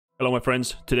Hello my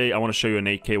friends, today I want to show you an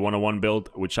AK-101 build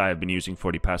which I have been using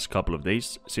for the past couple of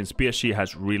days. Since PSG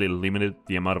has really limited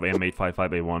the amount of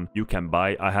M855A1 you can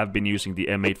buy, I have been using the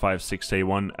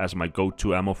M856A1 as my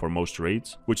go-to ammo for most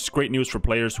raids, which is great news for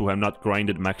players who have not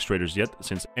grinded max traders yet,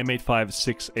 since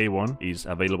M856A1 is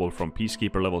available from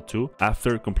Peacekeeper level 2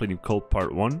 after completing Cult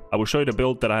Part 1. I will show you the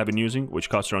build that I have been using, which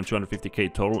costs around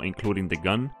 250k total including the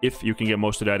gun, if you can get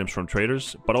most of the items from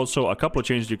traders, but also a couple of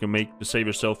changes you can make to save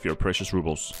yourself your precious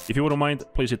rubles. If you wouldn't mind,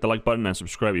 please hit the like button and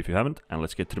subscribe if you haven't, and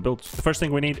let's get to the builds. The first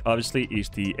thing we need, obviously, is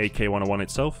the AK-101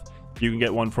 itself. You can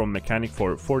get one from Mechanic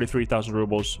for 43,000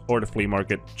 rubles, or the flea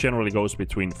market generally goes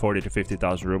between 40 to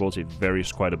 50,000 rubles. It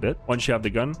varies quite a bit. Once you have the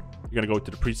gun, you're gonna go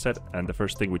to the preset, and the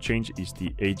first thing we change is the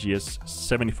AGS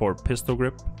 74 pistol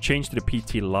grip. Change to the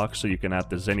PT lock so you can add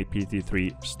the Zenith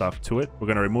PT3 stock to it. We're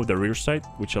gonna remove the rear sight,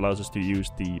 which allows us to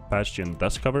use the Bastion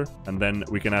dust cover, and then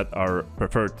we can add our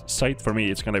preferred sight. For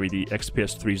me, it's gonna be the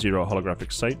XPS 30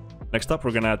 holographic sight. Next up,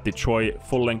 we're gonna add the Troy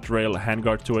full-length rail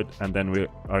handguard to it, and then we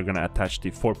are gonna attach the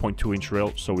 4.2-inch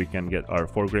rail so we can get our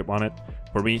foregrip on it.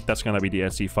 For me, that's gonna be the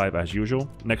SC5 as usual.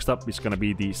 Next up is gonna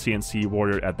be the CNC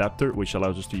Warrior adapter, which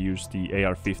allows us to use the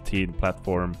AR-15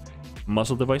 platform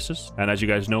muzzle devices. And as you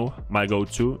guys know, my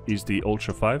go-to is the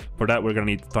Ultra 5. For that, we're gonna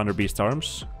need Thunder Beast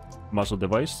arms, muzzle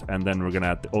device, and then we're gonna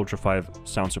add the Ultra 5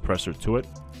 sound suppressor to it.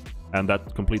 And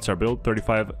that completes our build.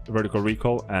 35 vertical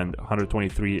recoil and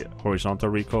 123 horizontal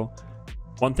recoil.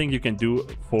 One thing you can do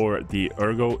for the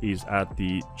ergo is add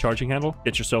the charging handle.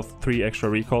 Get yourself 3 extra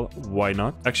recoil. Why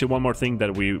not? Actually, one more thing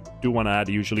that we do want to add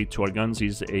usually to our guns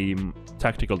is a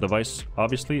tactical device,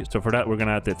 obviously. So for that, we're going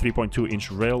to add the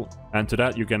 3.2-inch rail. And to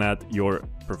that, you can add your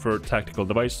preferred tactical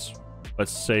device.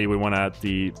 Let's say we want to add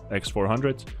the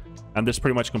X400. And this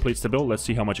pretty much completes the build. Let's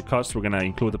see how much it costs. We're going to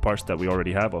include the parts that we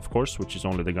already have, of course, which is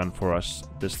only the gun for us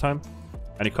this time.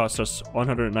 And it costs us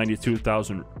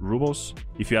 192,000 rubles.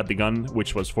 If you add the gun,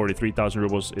 which was 43,000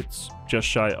 rubles, it's just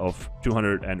shy of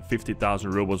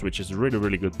 250,000 rubles, which is a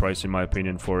really good price in my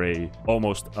opinion for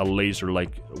almost a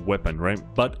laser-like weapon, right?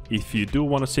 But if you do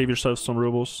want to save yourself some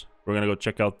rubles, we're going to go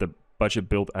check out the budget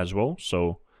build as well.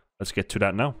 So let's get to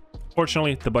that now.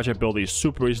 Fortunately, the budget build is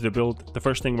super easy to build. The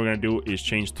first thing we're going to do is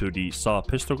change to the saw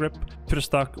pistol grip. To the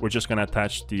stock, we're just going to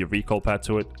attach the recoil pad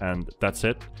to it, and that's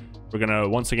it. We're going to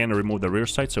once again remove the rear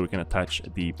sight so we can attach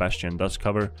the Bastion dust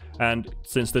cover. And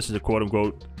since this is a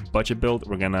quote-unquote budget build,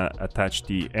 we're going to attach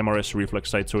the MRS reflex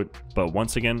sight to it. But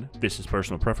once again, this is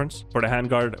personal preference. For the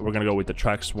handguard, we're going to go with the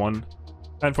Trax 1.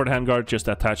 And for the handguard, just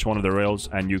attach one of the rails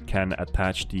and you can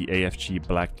attach the AFG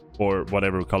black or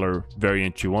whatever color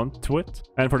variant you want to it.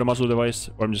 And for the muzzle device,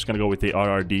 I'm just going to go with the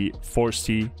RRD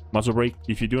 4C muzzle brake.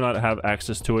 If you do not have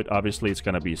access to it, obviously it's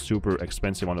going to be super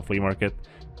expensive on the flea market.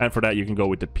 And for that, you can go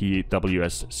with the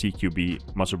PWS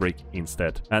CQB muzzle brake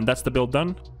instead. And that's the build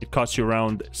done. It costs you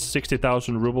around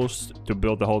 60,000 rubles to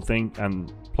build the whole thing,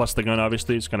 and plus the gun,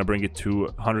 obviously, it's going to bring it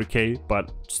to 100k,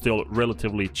 but still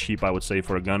relatively cheap, I would say,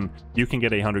 for a gun. You can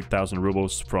get 100,000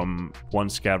 rubles from one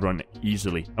scav run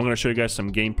easily. I'm going to show you guys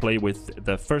some gameplay with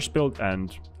the first build,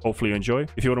 and hopefully you enjoy.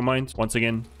 If you wouldn't mind, once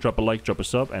again, drop a like, drop a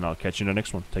sub, and I'll catch you in the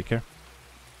next one. Take care.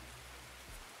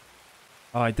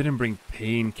 Oh, I didn't bring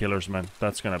painkillers, man.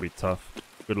 That's going to be tough.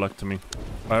 Good luck to me.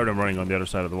 I heard him running on the other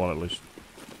side of the wall, at least.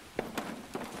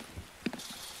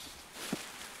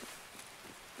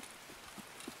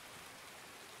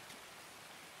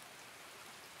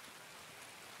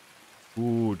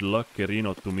 Good luck,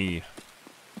 Rino, to me.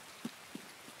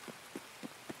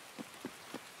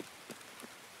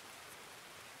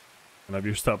 And I've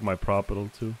used up my prop a little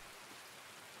too.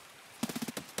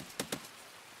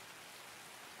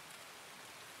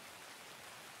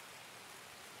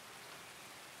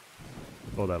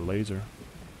 Oh, that laser.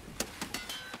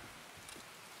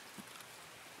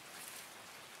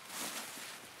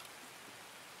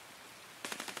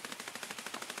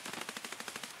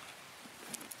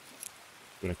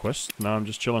 Doing a quest? No, I'm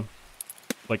just chilling.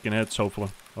 Flicking heads, hopefully.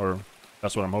 Or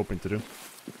that's what I'm hoping to do.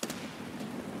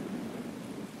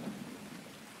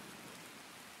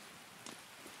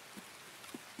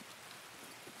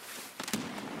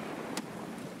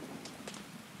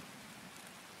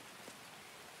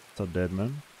 It's a dead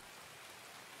man.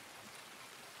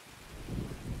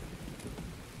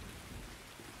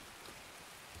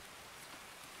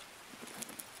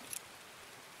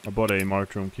 I bought a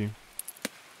marked room key.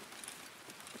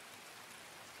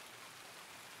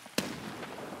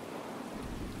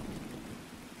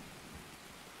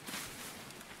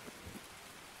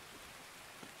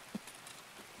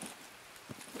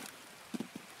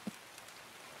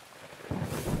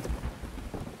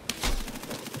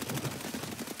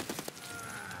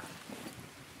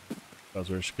 That was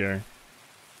very scary.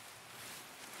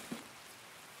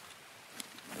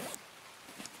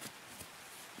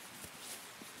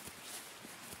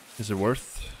 Is it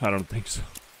worth? I don't think so.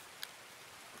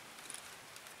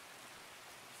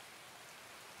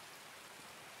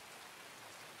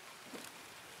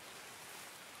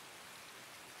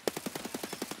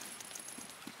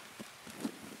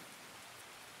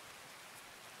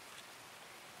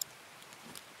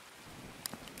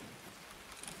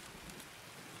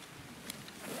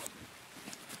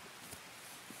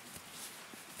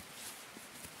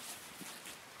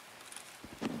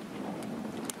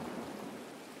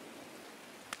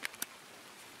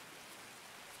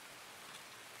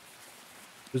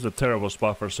 This is a terrible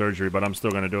spot for surgery, but I'm still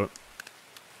gonna do it.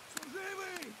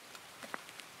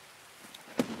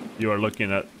 You are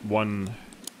looking at one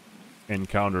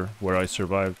encounter where I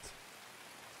survived.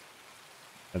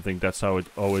 I think that's how it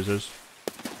always is.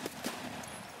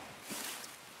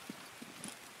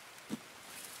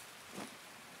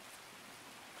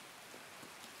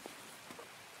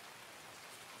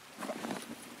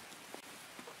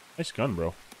 Nice gun,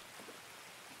 bro.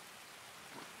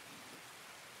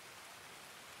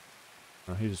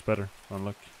 Oh, he's just better.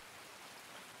 Unlucky.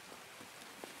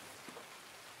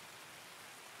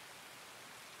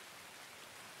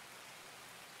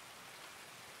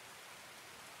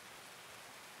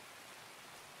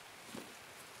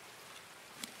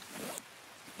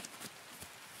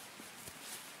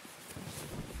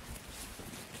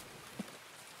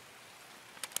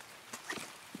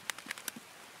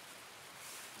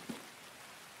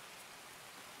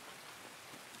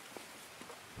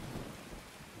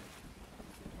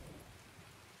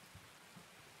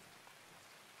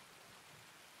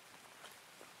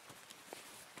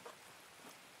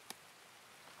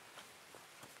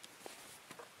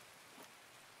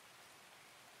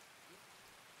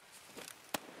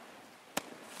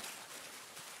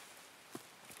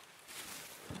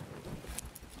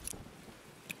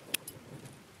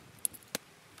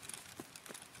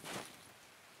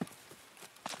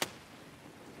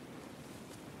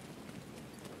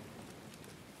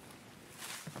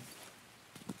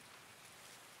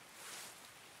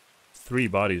 Three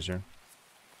bodies here.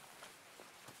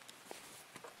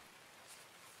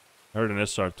 I heard an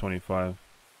SR-25.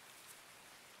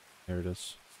 Here it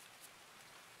is.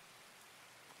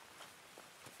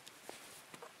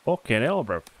 Fucking hell,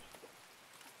 bro.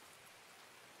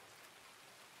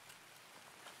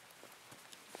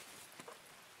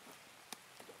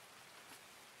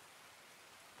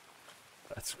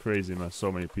 That's crazy, man. So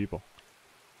many people.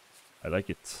 I like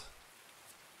it.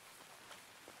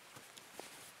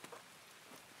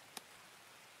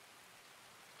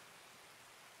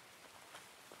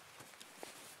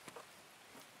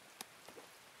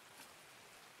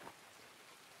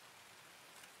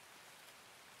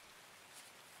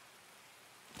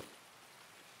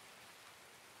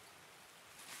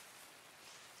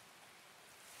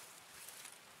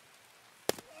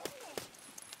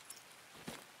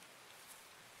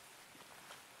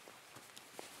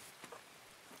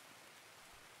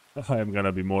 I am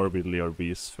gonna be morbidly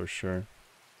obese for sure.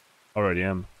 Already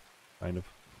am, kind of.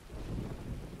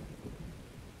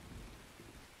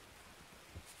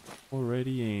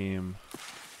 Already am.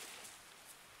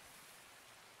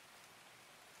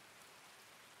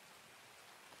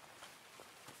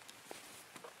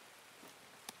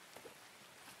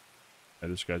 Yeah,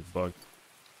 this guy's bugged.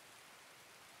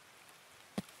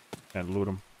 Can't loot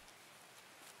him.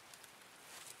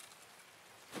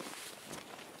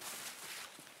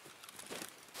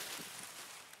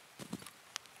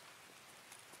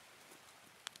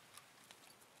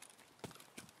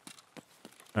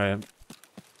 Alright.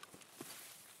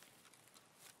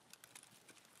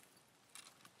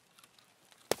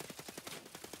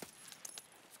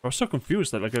 I was so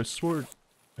confused that, like, I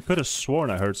could have sworn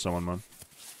I heard someone, man.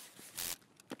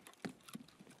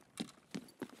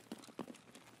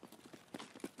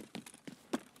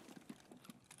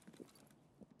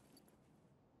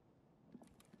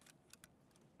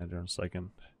 Hold on a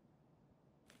second.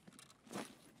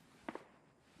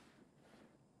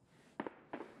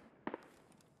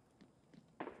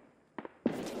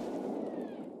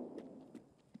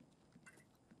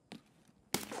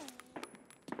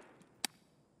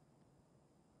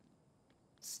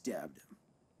 Stabbed him.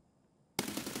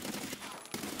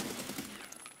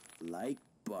 Like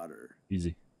butter.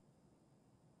 Easy.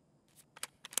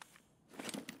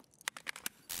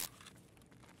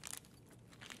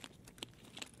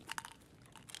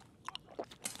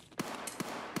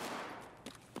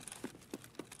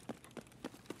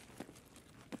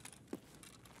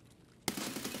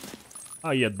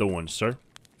 How you doing, sir?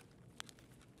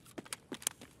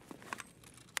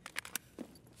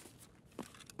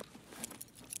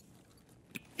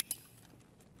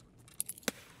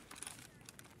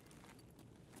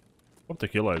 Hope the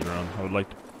killer is around. I would like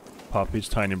to pop his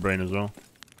tiny brain as well.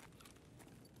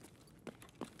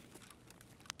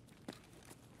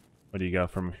 What do you got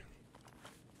for me?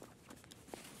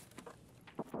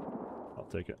 I'll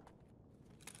take it.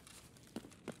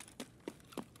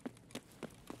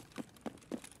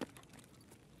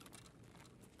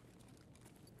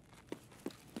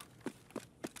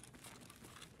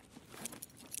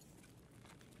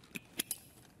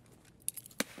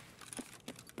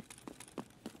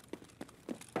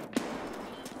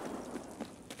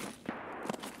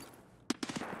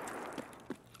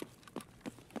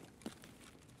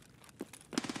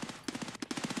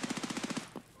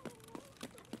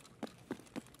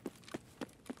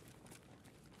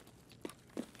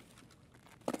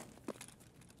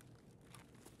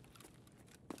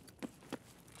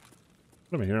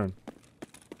 What am I hearing?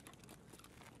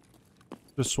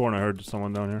 Just sworn I heard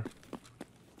someone down here.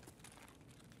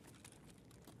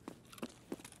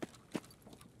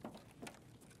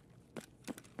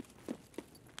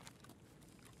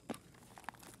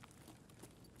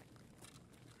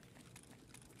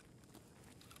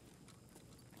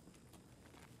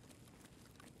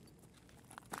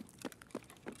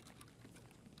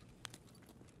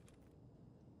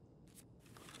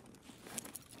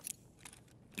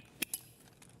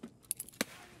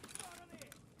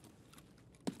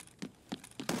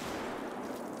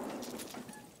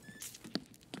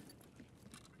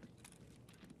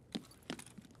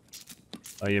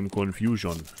 I am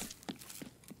confusion.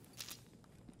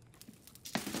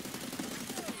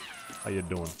 How you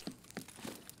doing?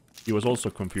 He was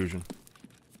also confusion.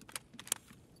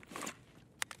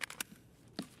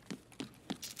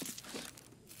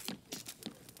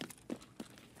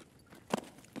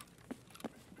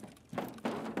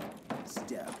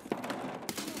 Step.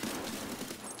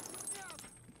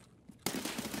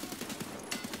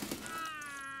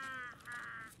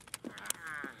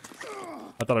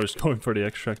 I thought I was going for the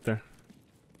extract there.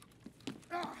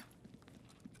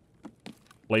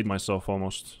 Played myself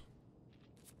almost.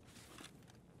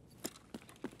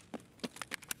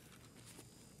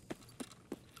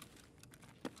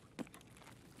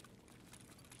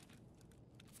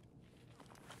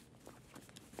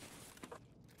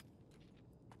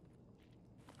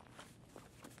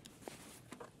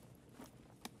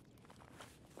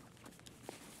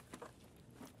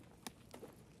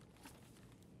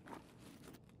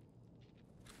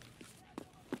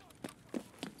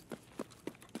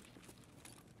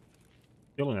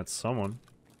 Yelling at someone.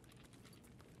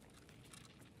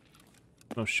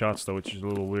 No shots though, which is a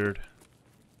little weird.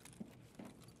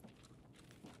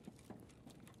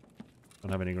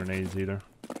 Don't have any grenades either.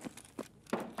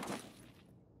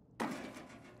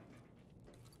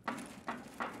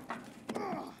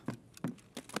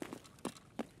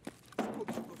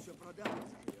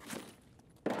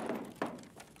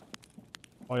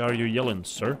 Why are you yelling,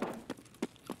 sir?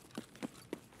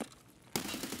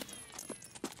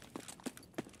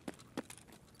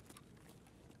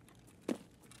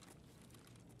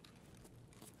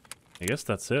 I guess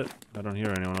that's it. I don't hear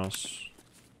anyone else.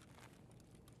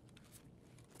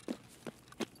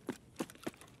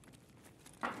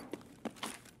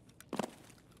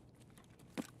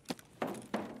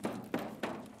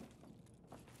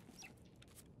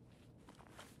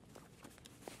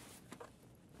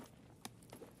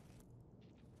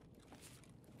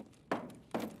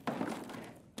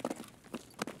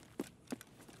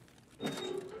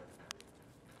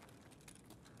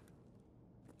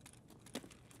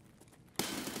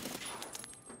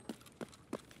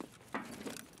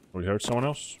 We heard someone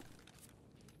else?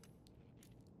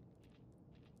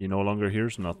 He no longer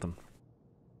hears nothing.